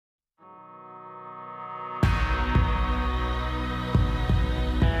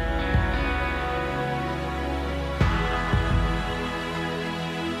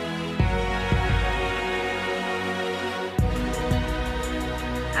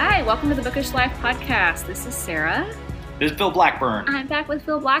Hi, welcome to the Bookish Life podcast. This is Sarah. This is Phil Blackburn. I'm back with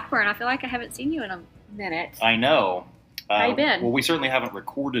Phil Blackburn. I feel like I haven't seen you in a minute. I know. How you been? Well, we certainly haven't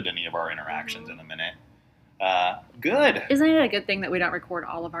recorded any of our interactions in a minute. Good. Isn't it a good thing that we don't record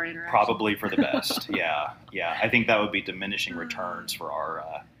all of our interactions? Probably for the best. Yeah. I think that would be diminishing returns for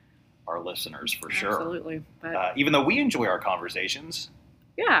our listeners for sure. Absolutely. But even though we enjoy our conversations.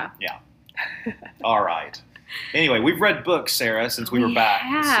 Yeah. All right. Anyway, we've read books, Sarah, since we were back.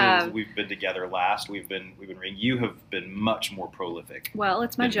 have. Since we've been together last. We've been reading. You have been much more prolific. Well,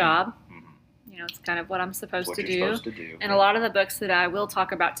 it's my than me. job. Mhm. You know, it's kind of what I'm supposed What to you're do. supposed to do. And a lot of the books that I will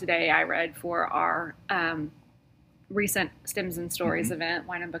talk about today, I read for our recent Stems and Stories event,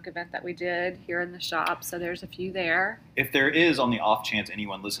 wine and book event that we did here in the shop. So there's a few there. If there is, on the off chance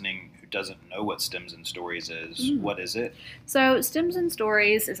anyone listening who doesn't know what Stems and Stories is, what is it? So Stems and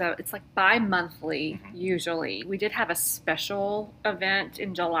Stories it's like bi-monthly usually. We did have a special event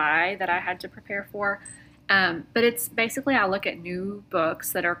in July that I had to prepare for. But it's basically I look at new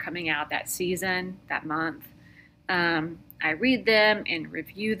books that are coming out that season, that month. I read them and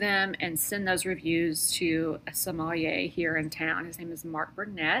review them and send those reviews to a sommelier here in town. His name is Mark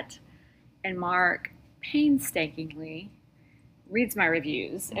Burnett. And Mark painstakingly reads my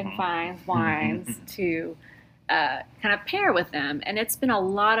reviews and finds wines to kind of pair with them. And it's been a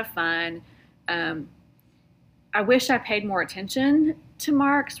lot of fun. I wish I paid more attention to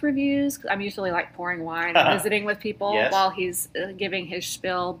Mark's reviews. I'm usually like pouring wine and visiting with people while he's giving his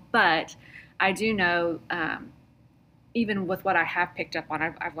spiel. But I do know, even with what I have picked up on,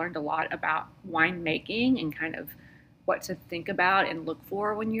 I've learned a lot about winemaking and kind of what to think about and look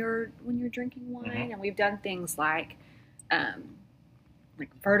for when you're drinking wine. And we've done things like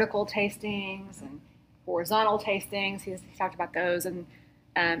vertical tastings and horizontal tastings. He's talked about those. And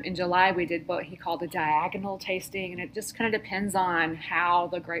in July, we did what he called a diagonal tasting, and it just kind of depends on how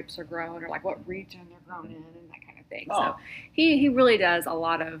the grapes are grown or like what region they're grown in and that kind of thing. So he really does a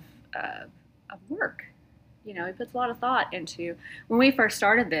lot of work. You know, he puts a lot of thought into. When we first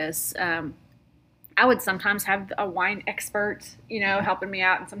started this, I would sometimes have a wine expert, helping me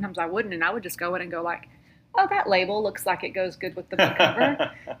out, and sometimes I wouldn't, and I would just go in and go like, oh, that label looks like it goes good with the book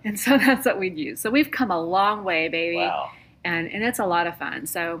cover. And so that's what we'd use. So we've come a long way, baby. Wow. And it's a lot of fun.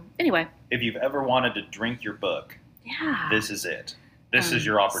 So anyway. If you've ever wanted to drink your book, this is it. This is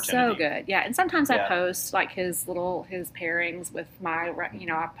your opportunity. So good. Yeah. And sometimes I post like his pairings with my,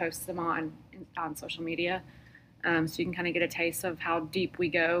 I post them on social media. So you can kind of get a taste of how deep we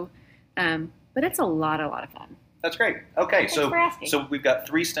go. But it's a lot of fun. That's great. Okay. Thanks for asking. So we've got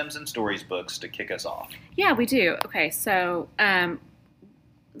 3 Stems and Stories books to kick us off. Yeah, we do. Okay. So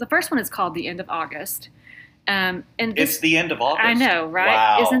the first one is called The End of August. And it's the end of August. I know, right?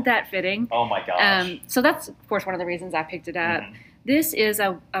 Wow. Isn't that fitting? Oh my gosh. So that's, of course, one of the reasons I picked it up. This is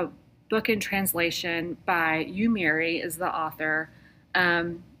a book in translation by Yu Miri is the author.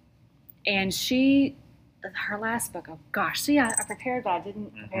 And her last book, I prepared, but I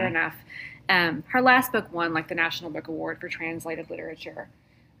didn't prepare enough. Her last book won like the National Book Award for Translated Literature.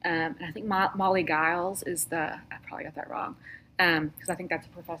 And I think Molly Giles is I probably got that wrong, because I think that's a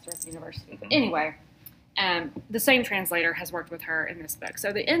professor at the university. But anyway, the same translator has worked with her in this book.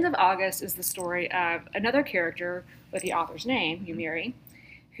 So The End of August is the story of another character with the author's name, Yu Miri,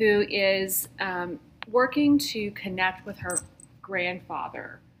 who is working to connect with her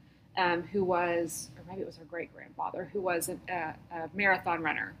grandfather, who was, or maybe it was her great-grandfather, who was a marathon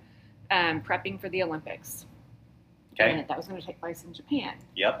runner, prepping for the Olympics. Okay. And that was going to take place in Japan.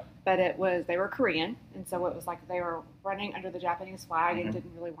 Yep. But they were Korean, and so it was like they were running under the Japanese flag and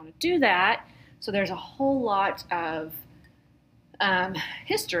didn't really want to do that. So there's a whole lot of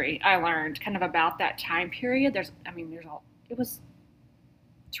history I learned kind of about that time period. It was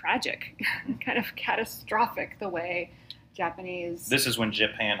tragic, kind of catastrophic the way Japanese. This is when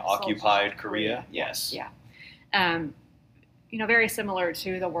Japan occupied Korea. Yes. Yeah. Very similar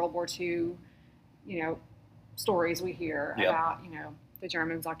to the World War II, stories we hear about, the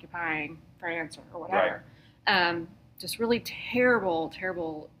Germans occupying France or whatever. Right. Just really terrible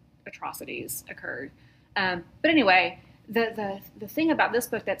atrocities occurred. But anyway, the thing about this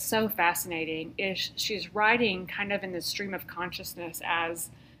book that's so fascinating is she's writing kind of in this stream of consciousness as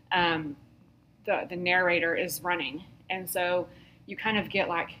the narrator is running. And so you kind of get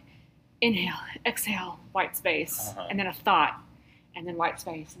like inhale, exhale, white space, and then a thought, and then white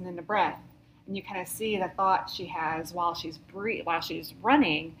space, and then the breath. And you kind of see the thought she has while she's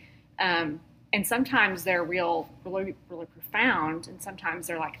running. And sometimes they're really, really profound, and sometimes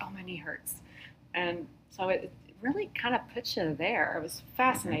they're like, oh, my knee hurts. And so it really kind of puts you there. It was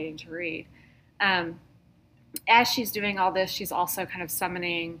fascinating to read. As she's doing all this, she's also kind of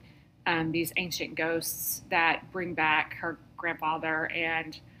summoning these ancient ghosts that bring back her grandfather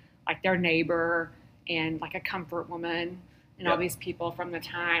and like their neighbor and like a comfort woman and all Yep. these people from the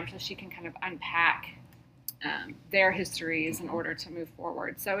time, so she can kind of unpack their histories in order to move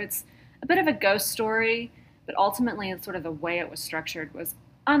forward. So it's a bit of a ghost story, but ultimately, it's sort of the way it was structured was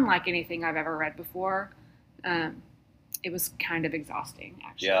unlike anything I've ever read before. Um, it was kind of exhausting,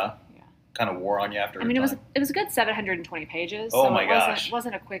 actually. Yeah. Yeah. Kind of wore on you after. I mean, a it was a good 720 pages. Oh so my it gosh.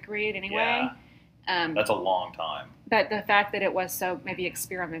 wasn't a quick read anyway. Yeah. That's a long time. But the fact that it was so maybe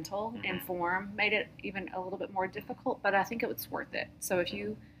experimental in Mhm. form made it even a little bit more difficult. But I think it was worth it. So if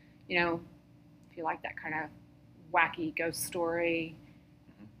you like that kind of wacky ghost story,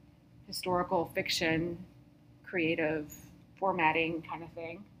 Mhm. historical fiction, creative formatting kind of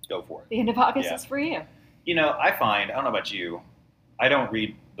thing, Go for it. the end of August Yeah. is for you. I find, I don't know about you, I don't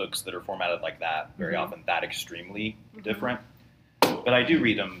read books that are formatted like that very Mhm. often, that extremely Mhm. different. But I do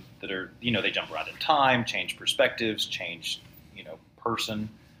read them that are, they jump around in time, change perspectives, change, person.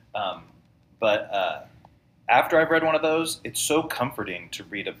 But after I've read one of those, it's so comforting to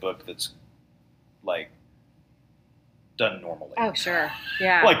read a book that's like done normally. Oh, sure.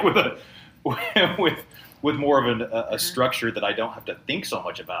 Yeah. Like with a with more of a Uh-huh. structure that I don't have to think so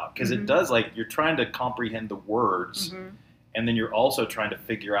much about, because Mhm. it does, like, you're trying to comprehend the words, Mhm. and then you're also trying to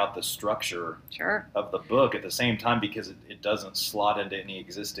figure out the structure Sure. of the book at the same time, because it doesn't slot into any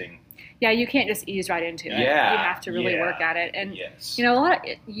existing. Yeah, you can't just ease right into it. Yeah, You have to really yeah. work at it. And Yes.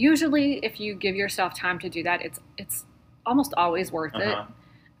 usually if you give yourself time to do that, it's almost always worth Uh-huh.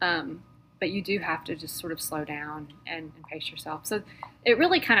 it. But you do have to just sort of slow down and pace yourself. So it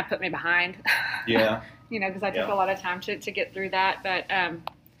really kind of put me behind. Yeah. Because I took Yeah. a lot of time to get through that. But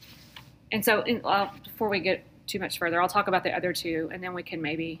and so before we get too much further, I'll talk about the other two, and then we can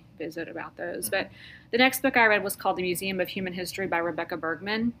maybe visit about those. Mhm. But the next book I read was called The Museum of Human History by Rebecca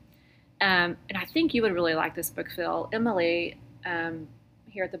Bergman. And I think you would really like this book, Phil. Emily,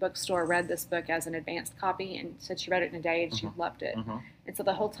 here at the bookstore, read this book as an advanced copy and said she read it in a day and she loved it. Mhm. And so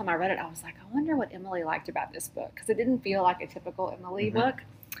the whole time I read it, I was like, I wonder what Emily liked about this book, because it didn't feel like a typical Emily Mhm. book.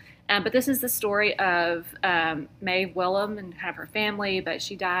 But this is the story of Maeve Willem and kind of her family, but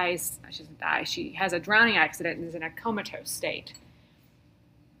she dies. She doesn't die. She has a drowning accident and is in a comatose state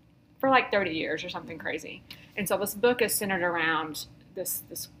for like 30 years or something crazy. And so this book is centered around this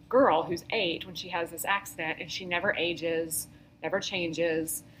girl who's 8 when she has this accident, and she never ages, never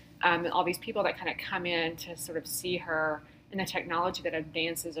changes. And all these people that kind of come in to sort of see her and the technology that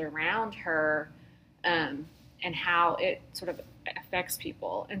advances around her, and how it sort of affects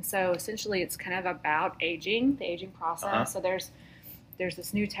people. And so essentially it's kind of about aging, the aging process. Uh-huh. So there's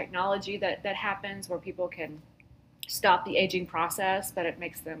this new technology that happens where people can stop the aging process, but it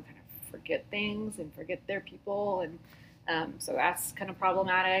makes them kind of forget things and forget their people. And so that's kind of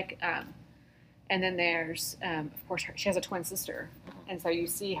problematic. And then there's, of course, she has a twin sister. And so you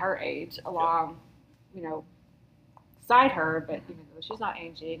see her age along, beside her, but she's not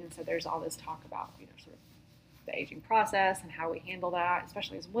aging. And so there's all this talk about, sort of the aging process and how we handle that,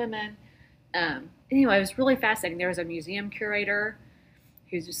 especially as women. Anyway, it was really fascinating. There was a museum curator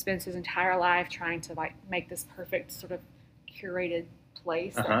who just spends his entire life trying to like make this perfect sort of curated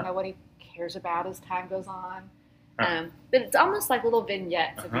place that nobody cares about as time goes on. But it's almost like little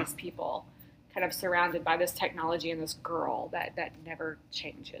vignettes of these people kind of surrounded by this technology and this girl that never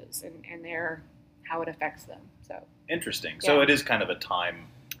changes, and how it affects them. So Interesting. Yeah. So it is kind of a time.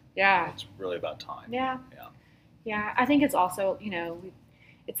 yeah, It's really about time. yeah, Yeah. yeah. I think it's also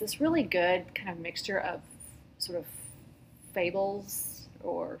it's this really good kind of mixture of sort of fables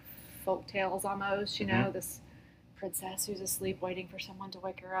or folk tales almost. Mhm. This princess who's asleep waiting for someone to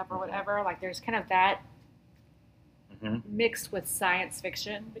wake her up or whatever. Like there's kind of that Mhm. mixed with science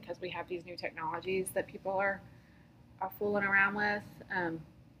fiction, because we have these new technologies that people are fooling around with.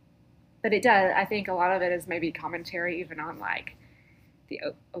 But it does. I think a lot of it is maybe commentary even on like the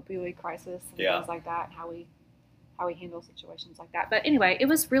opioid crisis and Yeah. things like that, and how we handle situations like that. But anyway, it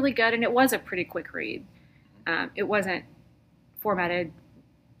was really good, and it was a pretty quick read. It wasn't formatted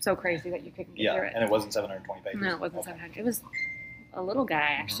so crazy that you couldn't get through Yeah, it. and it wasn't 720 pages. No, it wasn't Okay. 700. It was a little guy,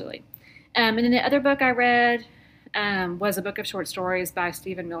 actually. And then the other book I read was a book of short stories by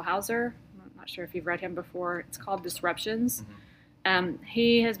Stephen Millhauser. I'm not sure if you've read him before. It's called Disruptions.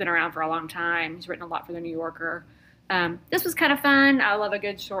 He has been around for a long time. He's written a lot for The New Yorker. This was kind of fun. I love a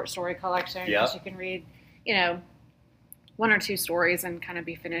good short story collection, because you can read, one or two stories and kind of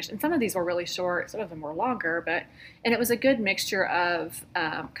be finished. And some of these were really short. Some of them were longer, and it was a good mixture of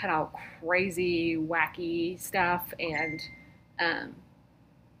kind of crazy, wacky stuff and kind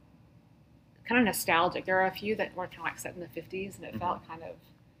of nostalgic. There are a few that were kind of like set in the 50s, and it felt kind of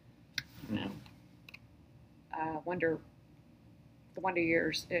Mhm. The Wonder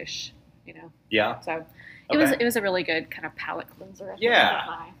Years ish, Yeah. So Okay. it was a really good kind of palate cleanser.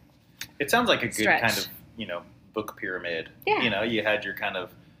 Yeah. It sounds like a good Stretch. kind of, book pyramid. Yeah. You had your kind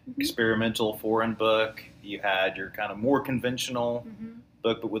of Mhm. experimental foreign book. You had your kind of more conventional Mhm.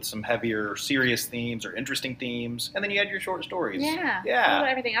 book, but with some heavier, serious themes or interesting themes. And then you had your short stories. Yeah. Yeah. A little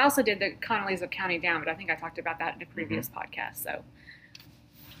everything. I also did the Connolly's of County Down, but I think I talked about that in a previous podcast. So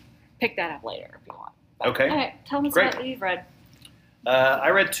pick that up later if you want. But, Okay. Tell us Great. what you've read. I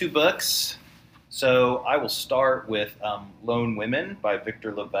read 2 books. So I will start with Lone Women by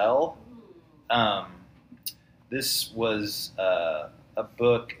Victor LaValle. This was a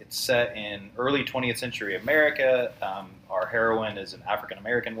book. It's set in early 20th century America. Our heroine is an African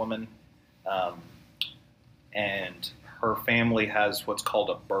American woman, and her family has what's called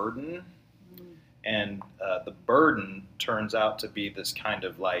a burden. And the burden turns out to be this kind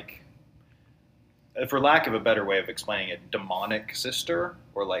of like, for lack of a better way of explaining it, demonic sister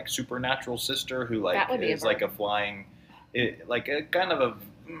or like supernatural sister who like That would be a is like a burden. flying, like a kind of a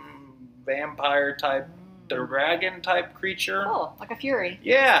vampire type, dragon type creature. Oh, like a fury.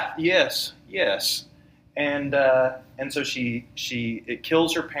 Yeah. Yes. And so it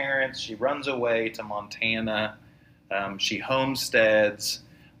kills her parents. She runs away to Montana. She homesteads.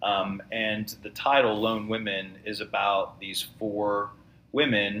 And the title Lone Women is about these 4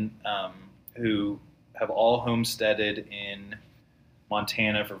 women who have all homesteaded in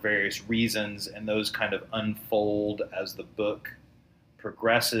Montana for various reasons, and those kind of unfold as the book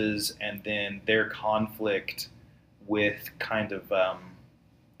progresses, and then their conflict with kind of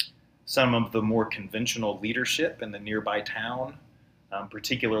some of the more conventional leadership in the nearby town,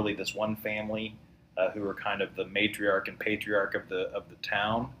 particularly this one family who are kind of the matriarch and patriarch of the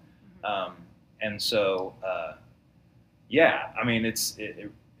town. And so, I mean, it's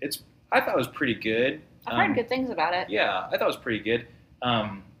I thought it was pretty good. I've heard good things about it. Yeah, I thought it was pretty good.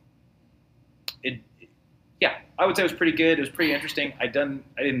 I would say it was pretty good. It was pretty interesting. I didn't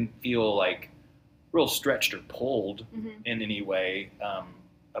feel like real stretched or pulled in any way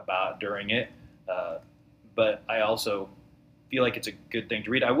about during it, but I also feel like it's a good thing to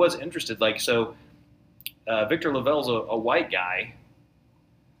read. I was interested, Victor LaValle's a white guy,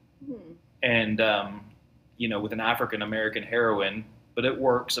 and with an African American heroine. But it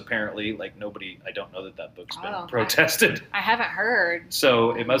works apparently. Like nobody, I don't know that book's been protested. I haven't heard.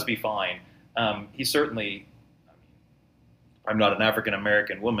 So it must be fine. He certainly. I'm not an African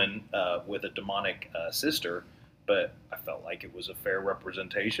American woman with a demonic sister, but I felt like it was a fair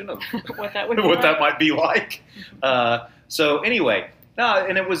representation of what that would that might be like. So anyway,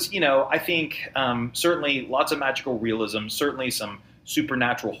 and it was I think certainly lots of magical realism, certainly some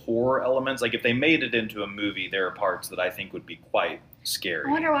supernatural horror elements. Like if they made it into a movie, there are parts that I think would be quite scary.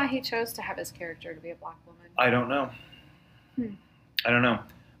 I wonder why he chose to have his character to be a black woman. I don't know. I don't know.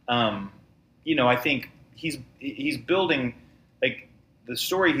 I think he's building, like the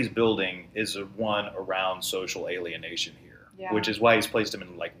story he's building is one around social alienation here, which is why he's placed them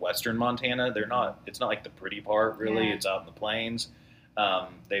in like Western Montana. It's not like the pretty part really. Yeah. It's out in the plains.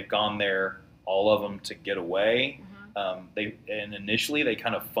 They've gone there, all of them, to get away. Initially they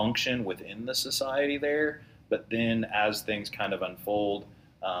kind of function within the society there, but then as things kind of unfold,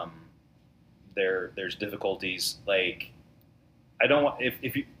 there's difficulties. Like I don't want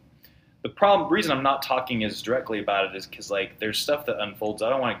if you. The reason I'm not talking as directly about it is because like there's stuff that unfolds I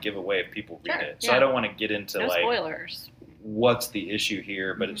don't want to give away if people read it. So I don't want to get into like spoilers. What's the issue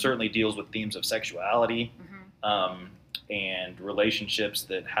here, but it certainly deals with themes of sexuality and relationships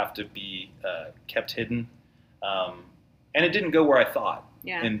that have to be kept hidden. And it didn't go where I thought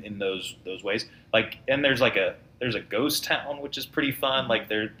in those ways. Like, and there's a ghost town, which is pretty fun. Like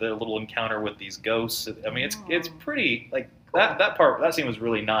the little encounter with these ghosts. I mean, it's pretty like that scene was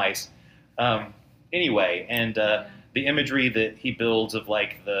really nice. Anyway, and the imagery that he builds of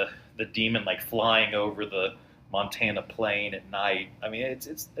like the demon like flying over the Montana plain at night. I mean,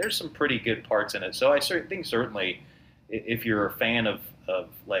 it's there's some pretty good parts in it. So I think certainly if you're a fan of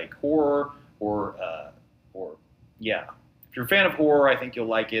like horror or if you're a fan of horror, I think you'll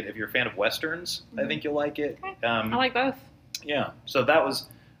like it. If you're a fan of westerns, I think you'll like it. Okay. I like both. Yeah. So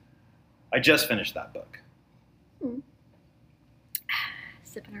I just finished that book.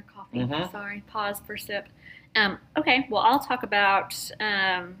 Sipping our coffee. Sorry, pause for sip. Okay, well, I'll talk about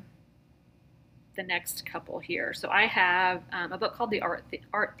the next couple here. So I have a book called The Art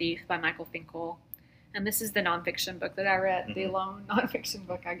Thief by Michael Finkel, and this is the nonfiction book that I read, the lone nonfiction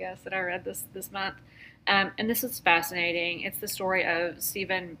book, I guess, that I read this month. And this is fascinating. It's the story of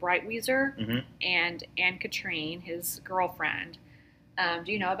Stephen Breitwieser and Anne Katrine, his girlfriend.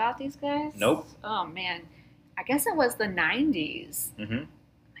 Do you know about these guys? Nope. Oh man, I guess it was the '90s, Mm-hmm.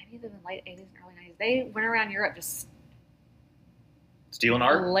 maybe the late '80s and early '90s. They went around Europe just Stealing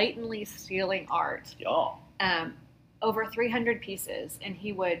art? blatantly stealing art. Yeah. Over 300 pieces, and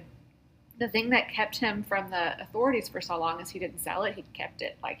he would. The thing that kept him from the authorities for so long is he didn't sell it; he kept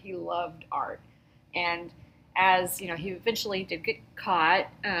it. Like he loved art, and as you know, he eventually did get caught.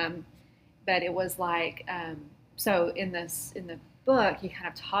 But it was like so in the book, he kind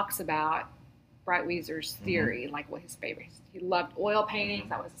of talks about Breitwieser's theory, like what his favorite. He loved oil paintings;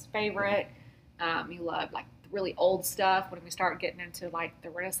 that was his favorite. He loved like really old stuff. When we start getting into like the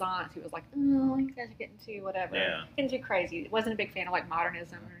Renaissance, he was like, "Oh, you guys are getting too whatever, getting too crazy." He wasn't a big fan of like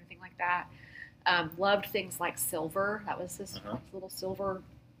modernism or anything like that. Loved things like silver. That was his little silver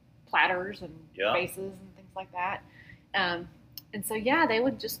platters and vases and things like that. And so yeah, they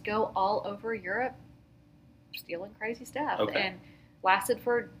would just go all over Europe stealing crazy stuff, and lasted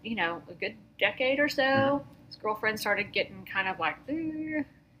for a good decade or so. Mm-hmm. His girlfriend started getting kind of like, didn't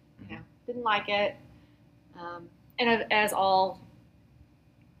like it. And as all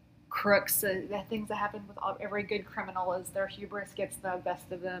crooks, the things that happen with every good criminal is their hubris gets the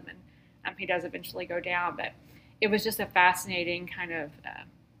best of them, and he does eventually go down. But it was just a fascinating kind of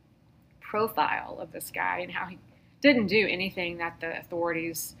profile of this guy and how he didn't do anything that the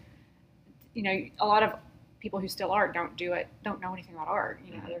authorities, a lot of people who steal art don't know anything about art.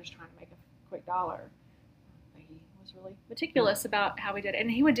 They're just trying to make a quick dollar. But he was really meticulous about how he did it,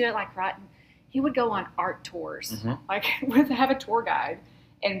 and he would do it like rotten. He would go on art tours, like have a tour guide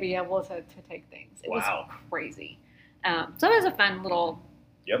and be able to take things. It was crazy. So it was a fun little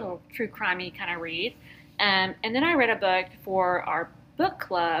true crimey kind of read. And then I read a book for our book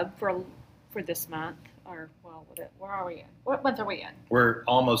club for this month. Or where are we in? What month are we in? We're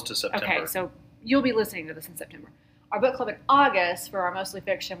almost to September. Okay, so you'll be listening to this in September. Our book club in August for our mostly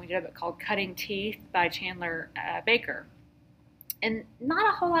fiction, we did a book called Cutting Teeth by Chandler Baker. And not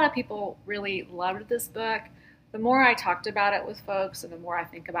a whole lot of people really loved this book. The more I talked about it with folks and the more I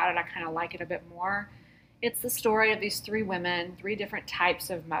think about it, I kind of like it a bit more. It's the story of these three women, three different types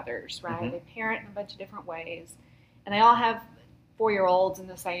of mothers, right? Mm-hmm. They parent in a bunch of different ways. And they all have 4-year-olds in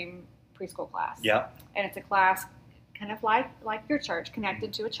the same preschool class. Yeah. And it's a class kind of like your church,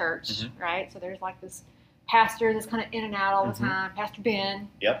 connected to a church, right? So there's like this pastor that's kind of in and out all the time, Pastor Ben.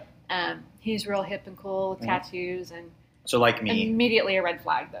 Yep. He's real hip and cool with tattoos and so like me. Immediately a red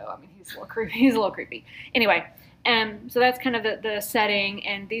flag, though. I mean, he's a little creepy. Anyway, so that's kind of the setting.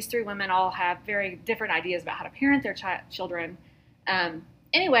 And these three women all have very different ideas about how to parent their children.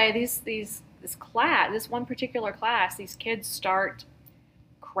 Anyway, this one particular class, these kids start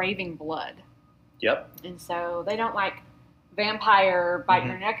craving blood. Yep. And so they don't like vampire biting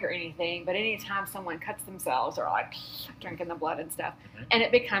their neck or anything, but anytime someone cuts themselves, they're like drinking the blood and stuff. And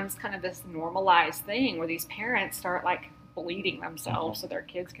it becomes kind of this normalized thing where these parents start like bleeding themselves so their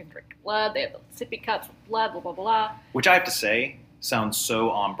kids can drink blood. They have the sippy cups of blood, blah, blah, blah. Which I have to say sounds so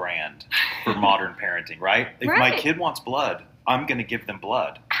on brand for modern parenting, right? If my kid wants blood, I'm going to give them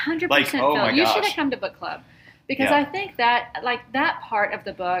blood. 100%, like, oh Phil. my You gosh. should have come to book club. Because I think that, like, that part of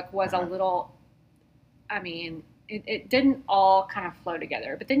the book was a little, I mean, it didn't all kind of flow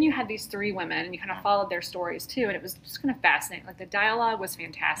together. But then you had these three women, and you kind of followed their stories, too. And it was just kind of fascinating. Like, the dialogue was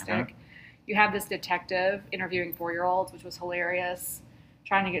fantastic. You have this detective interviewing 4-year-olds, which was hilarious,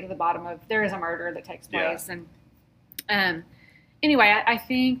 trying to get to the bottom of, there is a murder that takes place. And anyway, I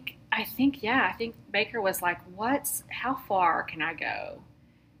think Baker was like, how far can I go?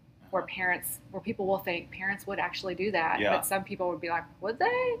 Where people will think parents would actually do that, but some people would be like, would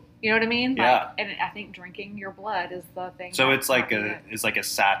they? You know what I mean? Yeah. And I think drinking your blood is the thing. So it's like a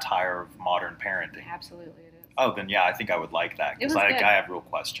satire of modern parenting. Absolutely, it is. Oh, then I think I would like that because I have real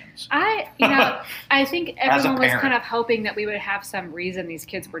questions. I think everyone was kind of hoping that we would have some reason these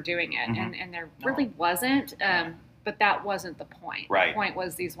kids were doing it, and there really wasn't. But that wasn't the point. Right. The point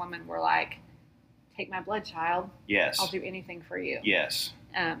was these women were like, "Take my blood, child. Yes. I'll do anything for you." Yes.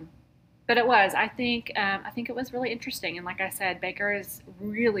 But it was. I think it was really interesting, and like I said, Baker is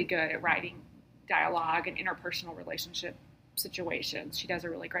really good at writing dialogue and interpersonal relationship situations. She does a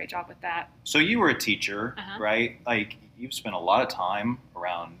really great job with that. So you were a teacher, right? Like you've spent a lot of time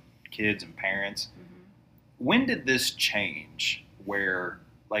around kids and parents. When did this change?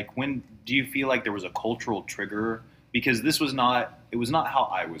 When do you feel like there was a cultural trigger? Because it was not how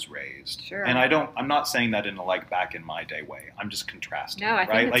I was raised. Sure. And I'm not saying that in a back in my day way. I'm just contrasting. No, I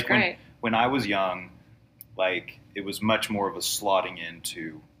think it's great. When I was young, it was much more of a slotting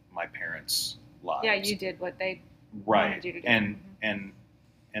into my parents' lives. Yeah, you did what they wanted you to do. And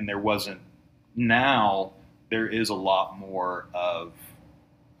there wasn't. Now there is a lot more of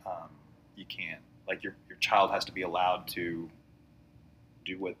you can't, like, your child has to be allowed to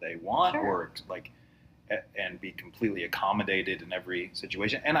do what they want, Sure. or like, and be completely accommodated in every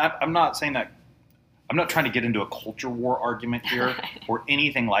situation. And I'm not saying that, I'm not trying to get into a culture war argument here or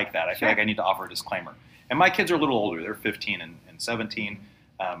anything like that. I feel Sure. like I need to offer a disclaimer. And my kids are a little older. They're 15 and 17.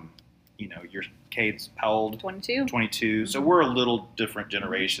 Your Cade's how old? 22. 22. So Mhm. we're a little different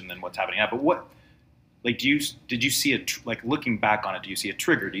generation than what's happening now. But what, like, did you see like, looking back on it, do you see a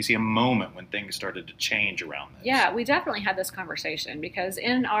trigger? Do you see a moment when things started to change around this? Yeah, we definitely had this conversation because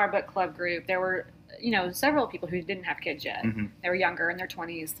in our book club group, there were, several people who didn't have kids yet. Mm-hmm. They were younger, in their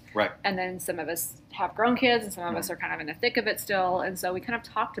 20s. Right. And then some of us have grown kids, and some of us are kind of in the thick of it still. And so we kind of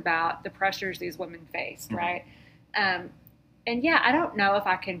talked about the pressures these women faced, Mhm. right? And yeah, I don't know if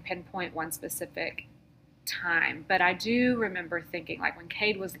I can pinpoint one specific time, but I do remember thinking, like, when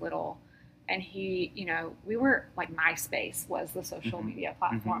Cade was little, and he, we were like, MySpace was the social Mhm. media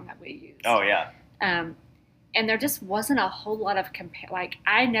platform that we used. Oh yeah. And there just wasn't a whole lot of like,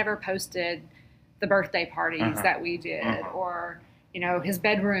 I never posted the birthday parties Uh-huh. that we did, Uh-huh. or his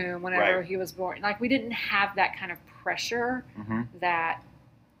bedroom whenever Right. he was born. Like, we didn't have that kind of pressure Mm-hmm. that,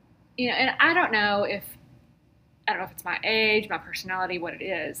 and I don't know if it's my age, my personality, what it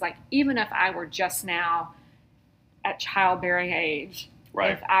is. Like, even if I were just now at childbearing age,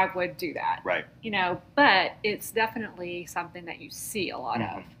 Right. if I would do that, Right. but it's definitely something that you see a lot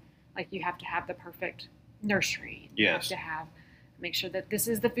Mhm. of. Like, you have to have the perfect nursery. Yes. You have to make sure that this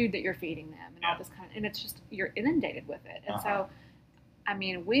is the food that you're feeding them, and all Yeah. this and it's just, you're inundated with it. And Uh-huh. so, I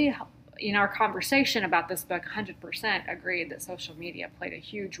mean, we, in our conversation about this book, 100% agreed that social media played a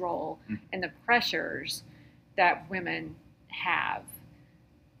huge role Mhm. in the pressures that women have.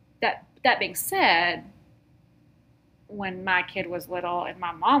 That being said, when my kid was little and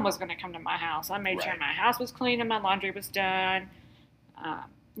my mom was going to come to my house, I made sure Right. my house was clean and my laundry was done.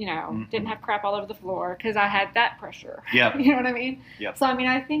 Mhm. Didn't have crap all over the floor because I had that pressure. Yep. You know what I mean? Yep. So, I mean,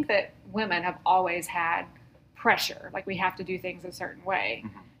 I think that women have always had pressure. Like, we have to do things a certain way.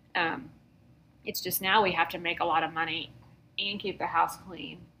 Mhm. It's just now we have to make a lot of money and keep the house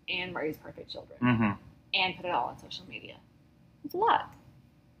clean and raise perfect children Mm-hmm. and put it all on social media. It's a lot.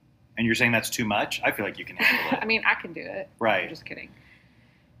 And you're saying that's too much? I feel like you can handle I it. mean, I can do it. I'm Right. just kidding.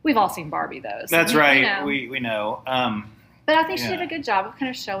 We've all seen Barbie, though. So That's we right. know. We know. But I think she Yeah. did a good job of kind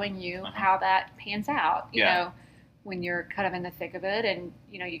of showing you Uh-huh. how that pans out. You Yeah. know, when you're kind of in the thick of it, and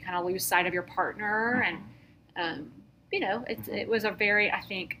you kind of lose sight of your partner, Mhm. and Mhm. it was a very, I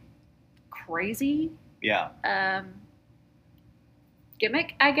think, crazy Yeah.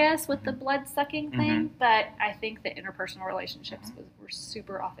 gimmick, I guess, with the Mhm. blood sucking thing. But I think the interpersonal relationships were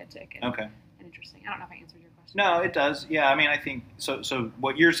super authentic and, Okay. and interesting. I don't know if I answered your question. No, it does. Yeah, I mean, I think so. So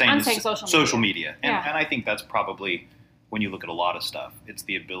what you're saying I'm is saying social media, and, Yeah. and I think that's probably, when you look at a lot of stuff, it's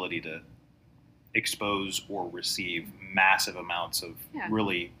the ability to expose or receive massive amounts of Yeah.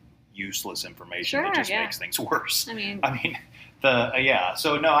 really useless information that Sure, just yeah. makes things worse. I mean, Yeah.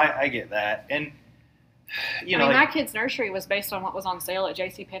 So no, I get that, and my kid's nursery was based on what was on sale at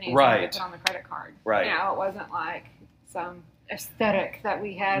JCPenney. Right. Put on the credit card. Right. It wasn't like some aesthetic that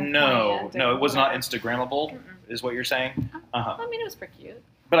we had. no, planned it was not and Instagrammable, Mm-mm. is what you're saying. Uh-huh. I mean, it was pretty cute.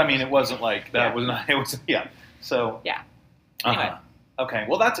 But I mean, it wasn't like that. Yeah. Was not. It was So Yeah. Uh-huh. Anyway. Okay.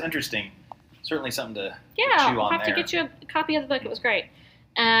 Well, that's interesting. Certainly something to Yeah, chew I'll on have there. to get you a copy of the book. It was great.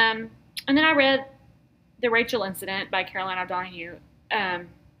 And then I read The Rachel Incident by Caroline O'Donoghue, and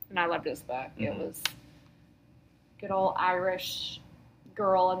I loved this book. It Mhm. was good old Irish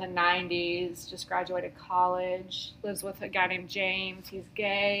girl in the 90s, just graduated college, lives with a guy named James. He's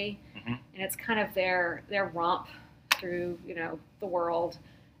gay, Mhm. and it's kind of their romp through the world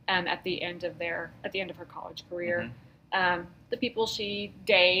at the end of her college career. The people she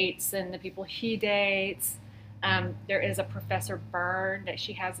dates and the people he dates. There is a Professor Byrne that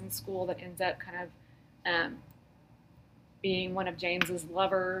she has in school that ends up kind of being one of James's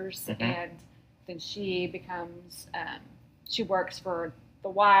lovers, Mhm. and then she becomes she works for the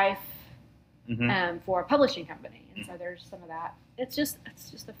wife Mhm. for a publishing company, and so there's some of that. It's just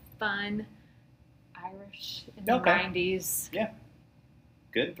a fun Irish in the Okay. 90s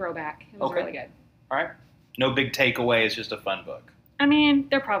Good. throwback. It was Okay. really good. All right. No big takeaway. It's just a fun book. I mean,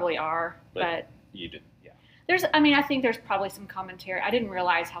 there probably are, But- but You did. Yeah. I think there's probably some commentary. I didn't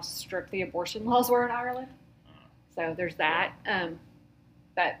realize how strict the abortion laws were in Ireland, so there's that.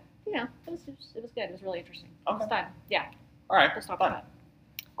 But it was good. It was really interesting. It was Okay. fun. Yeah, All right. let's talk Fun. about it.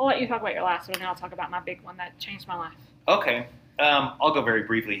 I'll let you talk about your last one, and then I'll talk about my big one that changed my life. Okay. I'll go very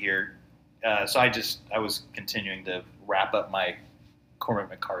briefly here. So I was continuing to wrap up my Cormac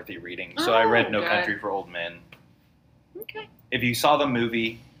McCarthy reading. So I read No good. Country for Old Men. Okay. If you saw the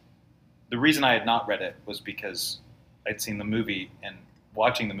movie, the reason I had not read it was because I'd seen the movie, and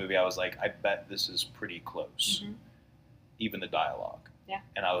watching the movie, I was like, I bet this is pretty close, even the dialogue. Yeah.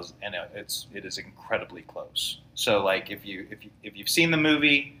 And it is incredibly close. So like if you've seen the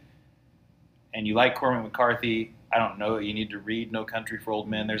movie and you like Cormac McCarthy, I don't know that you need to read No Country for Old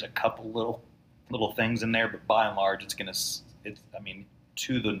Men. There's a couple little things in there, but by and large, it's to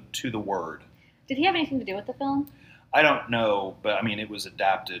the word. Did he have anything to do with the film? I don't know, but I mean, it was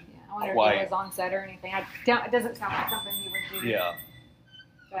adapted. Yeah, I wonder quite. if he was on set or anything. It doesn't sound like something he would do. Yeah.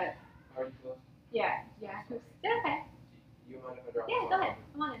 But Are you close? yeah. Okay. You mind if I drop Yeah, the go phone? ahead.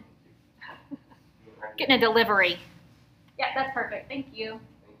 Come on in. You Getting a delivery. Yeah, that's perfect. Thank you. Thank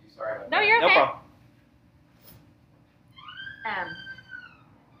you. Sorry about No, that. you're No okay. problem.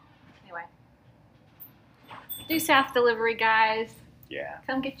 Anyway. Due South delivery, guys. Yeah.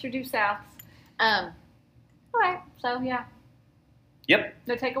 Come get your Due Souths. All right. So yeah. Yep.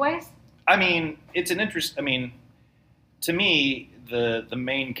 No takeaways. I mean, it's an interest. I mean, to me, the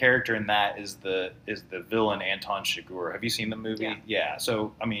main character in that is the villain Anton Chigurh. Have you seen the movie? Yeah.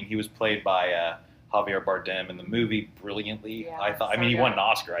 So I mean, he was played by Javier Bardem in the movie brilliantly. Yeah, I thought. I so mean, he good. won an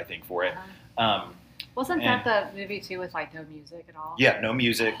Oscar, I think, for it. Uh-huh. Wasn't and- that the movie too with like no music at all? Yeah, no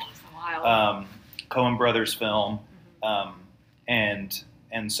music. Oh, it's wild. Coen Brothers film, Mhm. and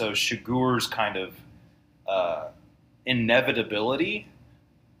so Chigurh's kind of inevitability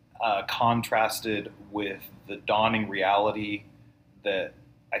contrasted with the dawning reality that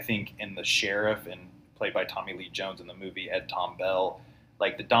I think in The Sheriff, and played by Tommy Lee Jones in the movie, Ed Tom Bell,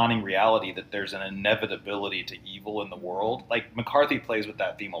 like the dawning reality that there's an inevitability to evil in the world. Like McCarthy plays with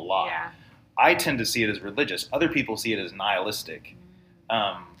that theme a lot. Yeah. I tend to see it as religious. Other people see it as nihilistic.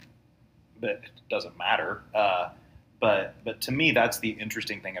 But it doesn't matter. But to me, that's the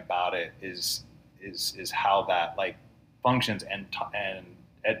interesting thing about it is how that like functions, and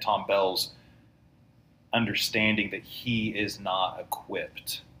Ed Tom Bell's understanding that he is not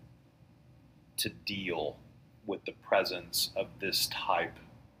equipped to deal with the presence of this type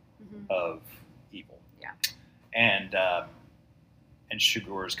of evil. Yeah. And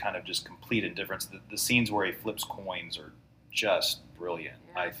Chigurh's kind of just complete indifference. The scenes where he flips coins are just brilliant,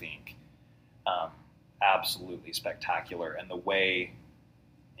 Yeah. I think. Absolutely spectacular. And the way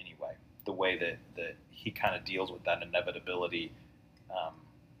that he kind of deals with that inevitability, I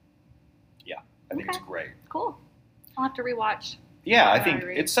think it's Okay. great. Cool. I'll have to rewatch. Yeah, I Yeah, think I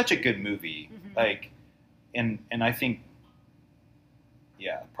agree. it's such a good movie. Mhm. Like, and I think,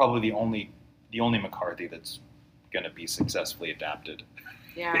 probably the only McCarthy that's going to be successfully adapted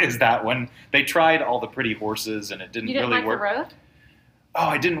Yeah. is that one. They tried all the pretty horses and it didn't You didn't really like work. The Road? Oh,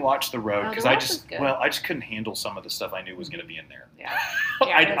 I didn't watch The Road Oh, The because Road was good. I just couldn't handle some of the stuff I knew was going to be in there. Yeah.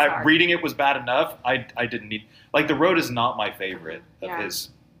 Yeah, it's hard. Reading it was bad enough. I didn't need, like, The Road is not my favorite of Yeah. his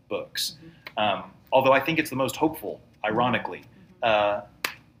books. Mhm. Although I think it's the most hopeful, ironically.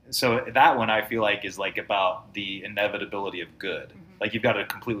 So that one I feel like is like about the inevitability of good. Mhm. Like you've got a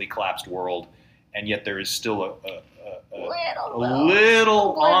completely collapsed world, and yet there is still a Little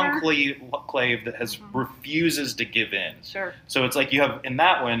little glimmer. enclave that Mhm. refuses to give in. Sure. So it's like you have in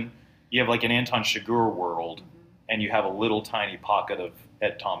that one, you have like an Anton Chigurh world, Mhm. and you have a little tiny pocket of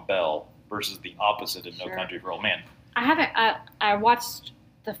Ed Tom Bell versus the opposite of Sure. No Country for Old Men. I haven't. I watched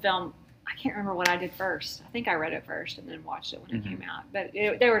the film. I can't remember what I did first. I think I read it first and then watched it when it Mhm. came out. But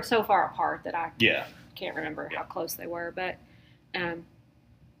they were so far apart that I Yeah, can't remember Yeah. how close they were. But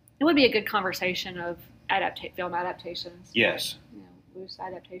it would be a good conversation of film adaptations. yes. You know, loose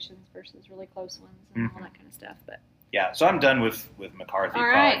adaptations versus really close ones and all Mhm. that kind of stuff. But Yeah, so I'm done with McCarthy all probably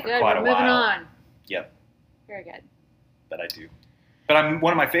right, for good. quite We're a moving while. on. Yep. Very good. That I do. But I'm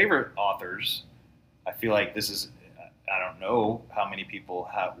one of my favorite authors. I feel like this is, I don't know how many people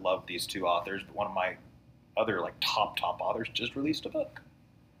have loved these two authors, but one of my other like top authors just released a book.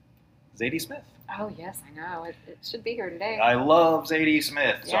 Zadie Smith. Oh yes, I know. It should be here today. I love Zadie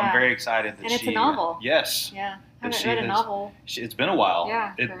Smith, so I'm Yeah. very excited that And it's she. a novel. Yes. Yeah, I That haven't she read a has- novel. It's been a while.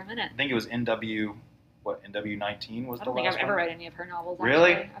 Yeah, It- for a minute. I think it was NW 19 was I the don't think last I've ever one. read any of her novels.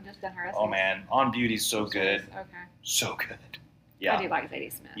 Really? Actually. I've just done her essays. Oh man, On Beauty's so She good. is- Okay. So good. I Yeah. do like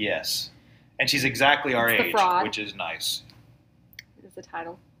Zadie Smith. Yes. And she's exactly our It's The age, Fraud. which is nice. Is the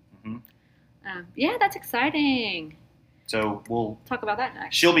title. Mhm. Yeah, that's exciting. So Talk about that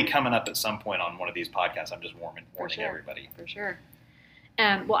next. she'll be coming up at some point on one of these podcasts. I'm just warning sure. everybody. For sure.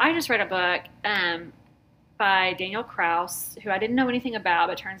 Well, I just read a book by Daniel Kraus, who I didn't know anything about,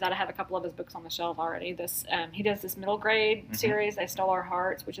 but turns out I have a couple of his books on the shelf already. He does this middle grade Mhm. series, They Stole Our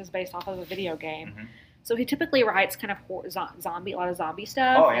Hearts, which is based off of a video game. Mhm. So he typically writes kind of zombie, a lot of zombie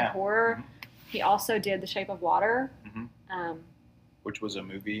stuff Oh, and yeah. horror. Mhm. He also did The Shape of Water Mhm. Which was a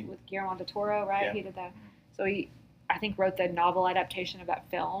movie. with Guillermo del Toro, right? Yeah. He did that. So he, I think, wrote the novel adaptation of that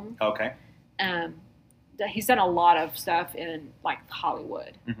film. Okay. He's done a lot of stuff in like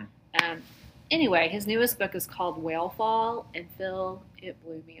Hollywood. Mhm. Anyway, his newest book is called Whalefall, and Phil, it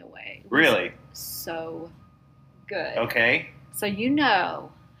blew me away. It was Really? so good. Okay. So you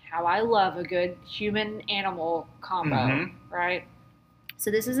know how I love a good human-animal combo, Mhm. right?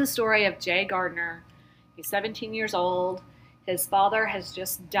 So this is a story of Jay Gardner. He's 17 years old. His father has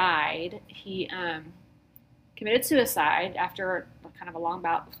just died. He committed suicide after kind of a long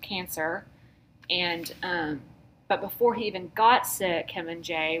bout with cancer, and but before he even got sick, him and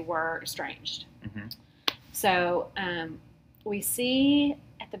Jay were estranged. Mhm. So we see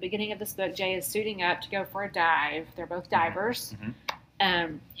at the beginning of this book, Jay is suiting up to go for a dive. They're both divers.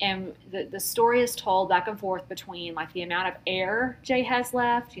 Mhm. And the story is told back and forth between like the amount of air Jay has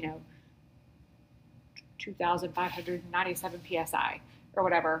left, 2,597 psi or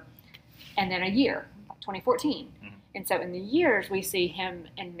whatever, and then a year, like 2014. Mhm. And so in the years, we see him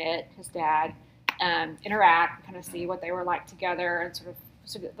and Mitt, his dad, interact and kind of see what they were like together and sort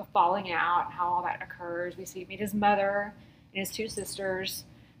of the falling out and how all that occurs. We see meet his mother and his two sisters.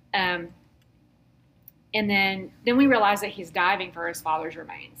 And then we realize that he's diving for his father's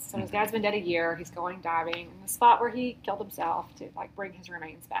remains. So his Mhm. dad's been dead a year. He's going diving in the spot where he killed himself to like bring his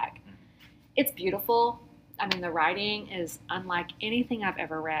remains back. Mhm. It's beautiful. I mean, the writing is unlike anything I've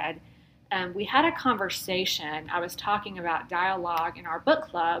ever read. We had a conversation. I was talking about dialogue in our book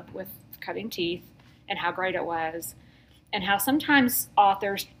club with Cutting Teeth and how great it was, and how sometimes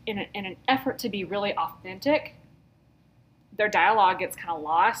authors, in an effort to be really authentic, their dialogue gets kind of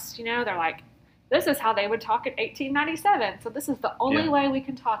lost. They're like, this is how they would talk in 1897, so this is the only Yeah. way we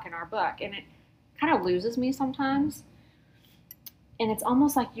can talk in our book. And it kind of loses me sometimes. And it's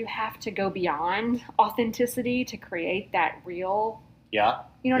almost like you have to go beyond authenticity to create that real, Yeah.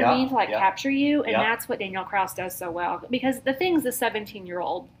 you know what Yeah, I mean, to like yeah. capture you. And Yeah. that's what Daniel Krauss does so well. Because the things the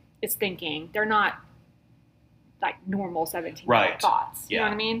 17-year-old is thinking, they're not like normal 17-year-old Right. thoughts. You know Yeah.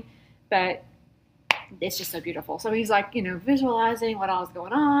 what I mean? But it's just so beautiful. So he's like, visualizing what all is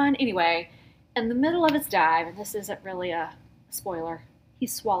going on. Anyway, in the middle of his dive, and this isn't really a spoiler,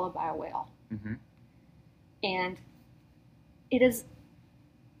 he's swallowed by a whale. Mhm. And it is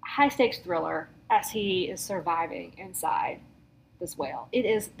a high-stakes thriller as he is surviving inside this whale. It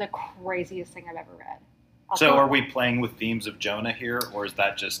is the craziest thing I've ever read. So are we playing with themes of Jonah here, or is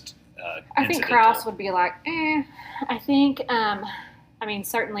that just I think incidental? Krauss would be like, I think,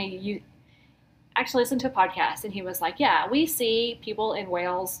 certainly you actually listened to a podcast, and he was like, yeah, we see people in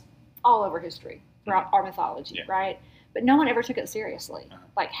whales all over history throughout our mythology, Yeah. right? But no one ever took it seriously. Uh-huh.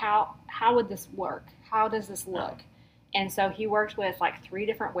 Like, how would this work? How does this look? Uh-huh. And so he worked with like 3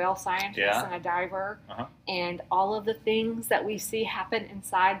 different whale scientists Yeah. and a diver, Uh-huh. and all of the things that we see happen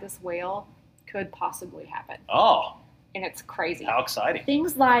inside this whale could possibly happen. Oh, And it's crazy. how exciting.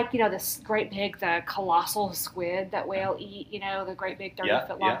 Things like, this great big, the colossal squid that whale eat, the great big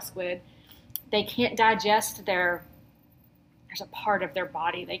 30-foot long yeah. squid. They can't digest there's a part of their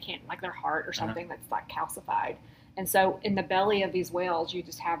body they can't, like their heart or something that's like calcified. And so in the belly of these whales, you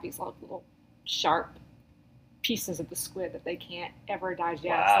just have these little sharp pieces of the squid that they can't ever digest. So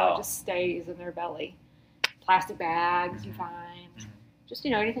Wow. it just stays in their belly. Plastic bags you Mhm. find. Mhm. Just,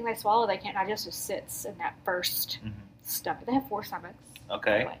 anything they swallow they can't digest just sits in that first Mhm. stomach. They have 4 stomachs.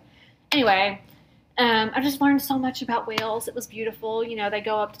 Okay. Anyway, I just learned so much about whales. It was beautiful. They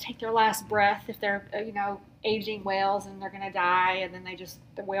go up to take their last breath if they're, aging whales and they're going to die. And then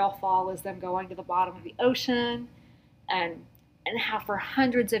the whale fall is them going to the bottom of the ocean. And how for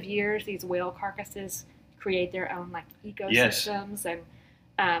hundreds of years, these whale carcasses create their own like ecosystems.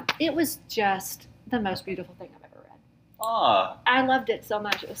 And it was just the most beautiful thing I've ever read. Ah, I loved it so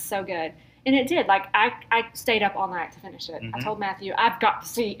much. It was so good. And it did. Like, I stayed up all night to finish it. I Mhm. told Matthew, I've got to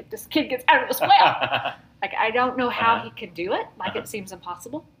see if this kid gets out of this whale. Like, I don't know how Uh-huh. he could do it. Like, Uh-huh. it seems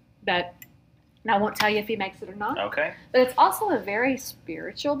impossible. But I won't tell you if he makes it or not. okay. But it's also a very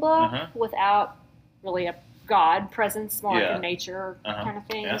spiritual book Uh-huh. without really a God presence, more like Yeah. a nature Uh-huh. kind of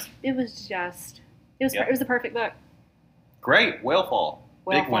thing. Yeah. It was just, it Yeah. was the perfect book. Great. Whalefall.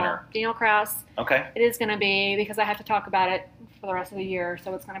 Big Whalefall. winner. Daniel Krauss. Okay. It is going to be, because I have to talk about it for the rest of the year,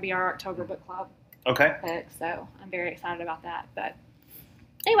 so it's going to be our October book club Okay. pick. So I'm very excited about that. But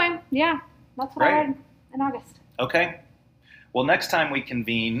anyway, yeah, that's what I Great. read in August. Okay. Well, next time we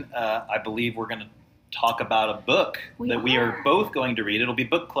convene, I believe we're going to talk about a book We that we are are. both going to read. It'll be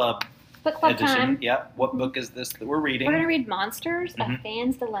book club Book club edition. time. Yeah. What book is this that we're reading? We're going to read Monsters, A Mhm.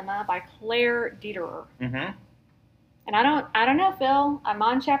 Fan's Dilemma by Claire Dederer. Mm-hmm. And I don't know, Phil. I'm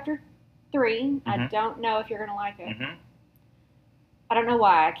on chapter 3. I Mhm. don't know if you're going to like it. Mm-hmm. I don't know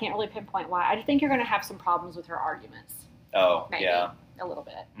why. I can't really pinpoint why. I think you're going to have some problems with her arguments. Oh, Maybe. yeah. A little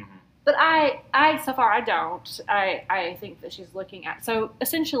bit. Mm-hmm. But I so far I don't. I think that she's looking at, so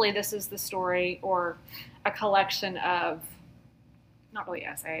essentially this is the story or a collection of, not really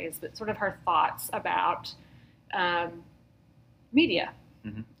essays, but sort of her thoughts about media.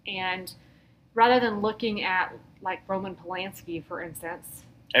 Mhm. And rather than looking at like Roman Polanski, for instance,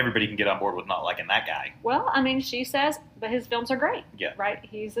 Everybody can get on board with not liking that guy. well, I mean, she says that his films are great. Yeah. Right?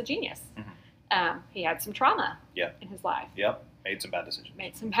 He's a genius. Mhm. He had some trauma Yeah. in his life. Yep. Made some bad decisions.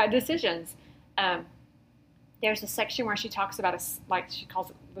 Made some bad decisions. There's a section where she talks about like she calls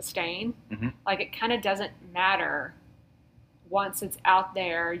it the stain. Mhm. Like it kind of doesn't matter once it's out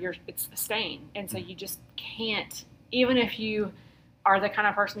there. It's a stain, and so you just can't. Even if you are the kind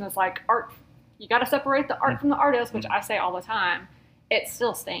of person that's like art, you got to separate the art from the artist, which I say all the time. It's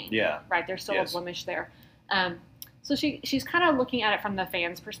still stained. Yeah. Right. There's still Yes. a blemish there. So she's kind of looking at it from the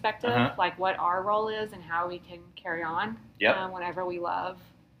fan's perspective, Uh-huh. like what our role is and how we can carry on Yep. whenever we love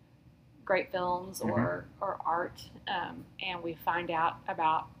great films or art, and we find out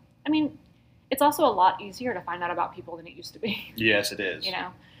about. I mean, it's also a lot easier to find out about people than it used to be. Yes, it is. You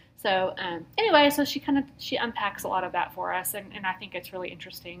know. So anyway, so she unpacks a lot of that for us, and I think it's really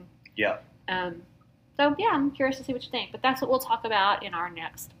interesting. Yeah. So yeah, I'm curious to see what you think, but that's what we'll talk about in our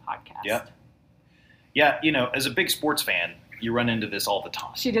next podcast. Yeah. Yeah. You know, as a big sports fan, you run into this all the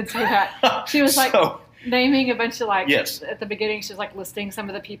time. She did say that. She was like So, naming a bunch of like, Yes. at the beginning she was like listing some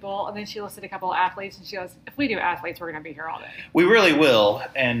of the people, and then she listed a couple of athletes, and she goes, if we do athletes, we're going to be here all day. we really will.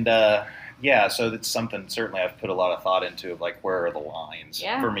 And yeah, so that's something certainly I've put a lot of thought into of like, where are the lines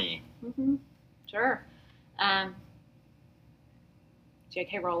Yeah. for me? Mm-hmm. Sure.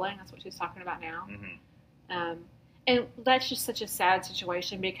 J.K. Rowling, that's what she's talking about now. Hmm. And that's just such a sad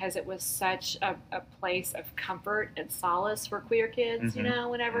situation because it was such a place of comfort and solace for queer kids, you Mhm. know,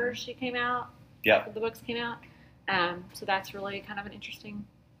 whenever she came out, Yeah. the books came out. So that's really kind of an interesting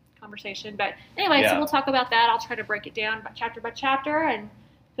conversation. But anyway, so Yeah. we'll talk about that. I'll try to break it down by chapter and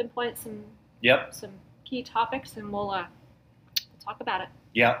pinpoint some Yep. key topics, and we'll talk about it.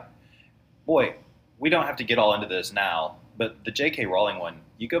 Yeah. Boy, we don't have to get all into this now, but the J.K. Rowling one,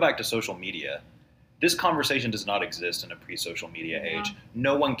 you go back to social media. This conversation does not exist in a pre-social media Yeah. age.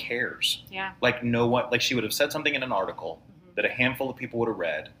 No one cares. Yeah. Like no one, like she would have said something in an article Mhm. that a handful of people would have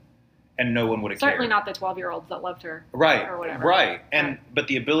read, and no one would have Certainly cared. not the 12-year-olds that loved her. Right. or whatever. Right. And Right. but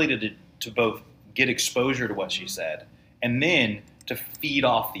the ability to both get exposure to what she said, and then to feed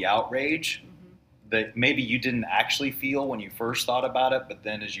off the outrage Mhm. that maybe you didn't actually feel when you first thought about it, but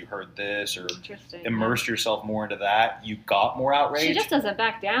then as you heard this or Interesting. immersed yourself more into that, you got more outrage. She just doesn't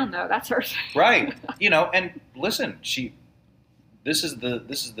back down, though. That's her. Right. You know, and listen, this is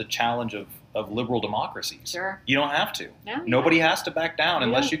the challenge of liberal democracies. Sure. You don't have to. No, Nobody has to back down You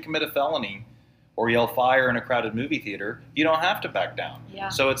unless don't. you commit a felony or yell fire in a crowded movie theater. You don't have to back down. Yeah.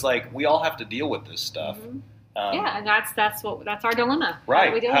 So it's like we all have to deal with this stuff. Mhm. Um, Yeah, and that's our dilemma.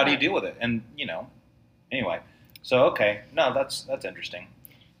 Right. we deal How with do you it? deal with it? And anyway. So okay. No, that's interesting.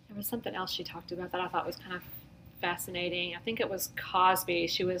 There was something else she talked about that I thought was kind of fascinating. I think it was Cosby.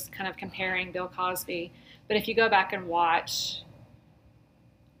 She was kind of comparing Bill Cosby. But if you go back and watch,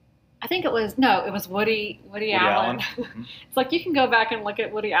 I think it was Woody Allen. Mhm. It's like you can go back and look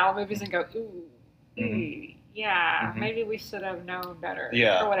at Woody Allen movies and go, ooh, Mhm. yeah, Mhm. maybe we should have known better.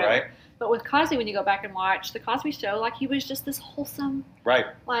 Yeah. or whatever. Right. But with Cosby, when you go back and watch the Cosby Show, like he was just this wholesome, Right.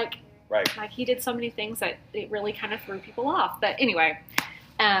 like he did so many things that it really kind of threw people off. But anyway,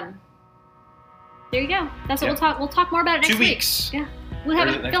 there you go. That's what Yeah. we'll talk. We'll talk more about it next 2 weeks. Yeah. We Or is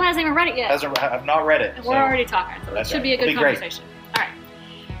haven't. it next Phil hasn't even read it yet. I've not read it. And so- we're already talking, so it That's should right. be a good It'll be great. conversation. All right.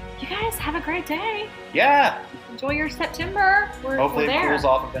 You guys have a great day. Yeah. Enjoy your September. Hopefully we're it there. cools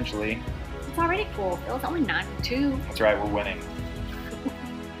off eventually. It's already cool. Phil, it's only 9:02. That's right. We're winning.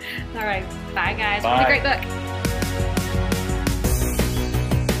 All right. Bye, guys. Bye. Read a great book.